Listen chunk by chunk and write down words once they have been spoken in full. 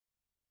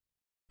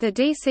The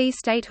D.C.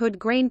 Statehood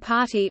Green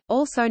Party,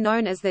 also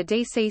known as the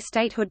D.C.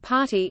 Statehood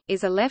Party,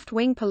 is a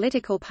left-wing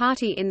political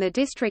party in the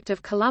District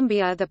of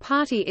Columbia. The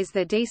party is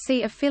the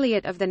D.C.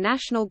 affiliate of the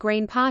National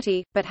Green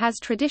Party, but has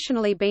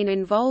traditionally been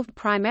involved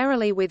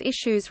primarily with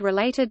issues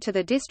related to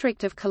the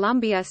District of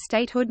Columbia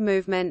statehood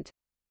movement.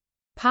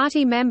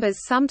 Party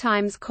members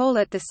sometimes call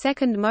it the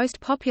second most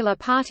popular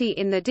party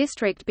in the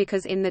district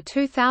because in the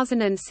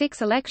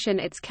 2006 election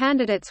its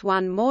candidates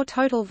won more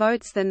total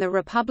votes than the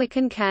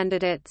Republican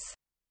candidates.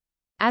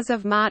 As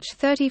of March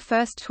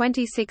 31,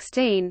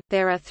 2016,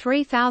 there are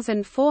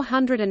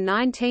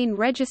 3,419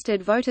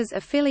 registered voters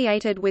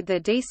affiliated with the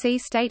D.C.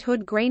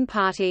 Statehood Green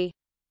Party.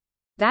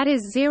 That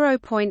is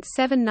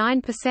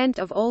 0.79%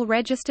 of all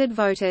registered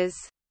voters.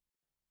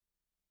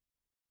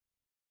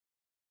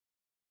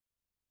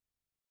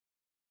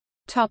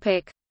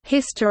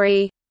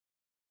 History.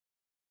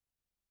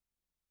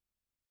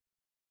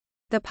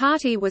 The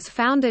party was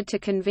founded to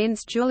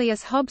convince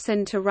Julius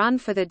Hobson to run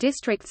for the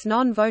district's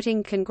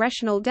non-voting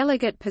congressional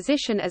delegate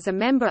position as a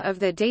member of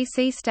the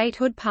D.C.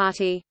 Statehood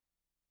Party.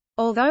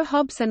 Although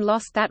Hobson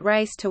lost that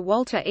race to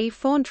Walter E.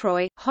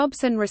 Fauntroy,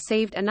 Hobson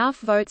received enough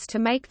votes to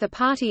make the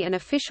party an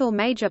official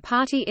major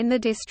party in the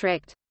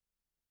district.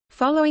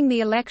 Following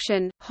the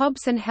election,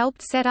 Hobson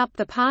helped set up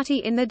the party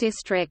in the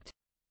district.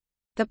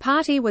 The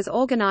party was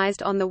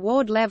organized on the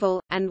ward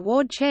level, and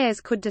ward chairs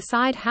could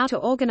decide how to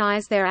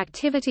organize their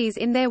activities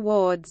in their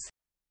wards.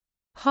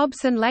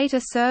 Hobson later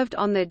served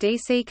on the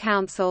D.C.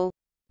 Council.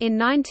 In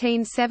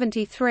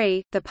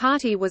 1973, the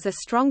party was a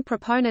strong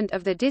proponent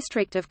of the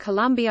District of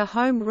Columbia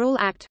Home Rule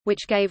Act,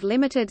 which gave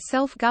limited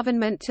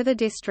self-government to the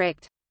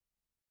district.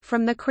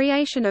 From the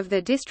creation of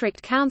the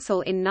District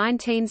Council in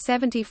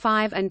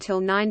 1975 until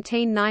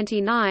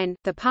 1999,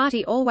 the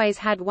party always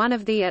had one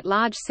of the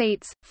at-large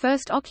seats,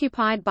 first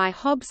occupied by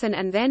Hobson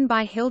and then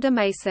by Hilda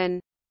Mason.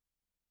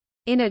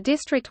 In a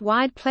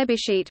district-wide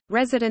plebiscite,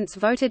 residents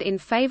voted in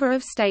favor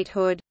of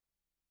statehood.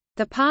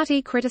 The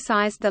party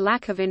criticized the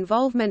lack of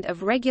involvement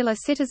of regular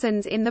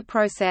citizens in the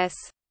process.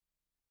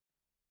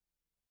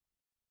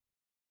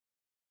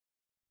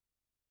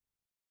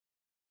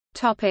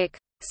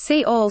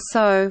 See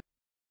also: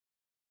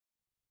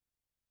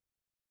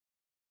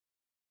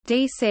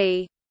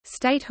 D.C.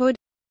 Statehood,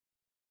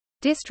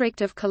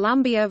 District of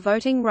Columbia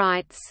voting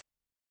rights.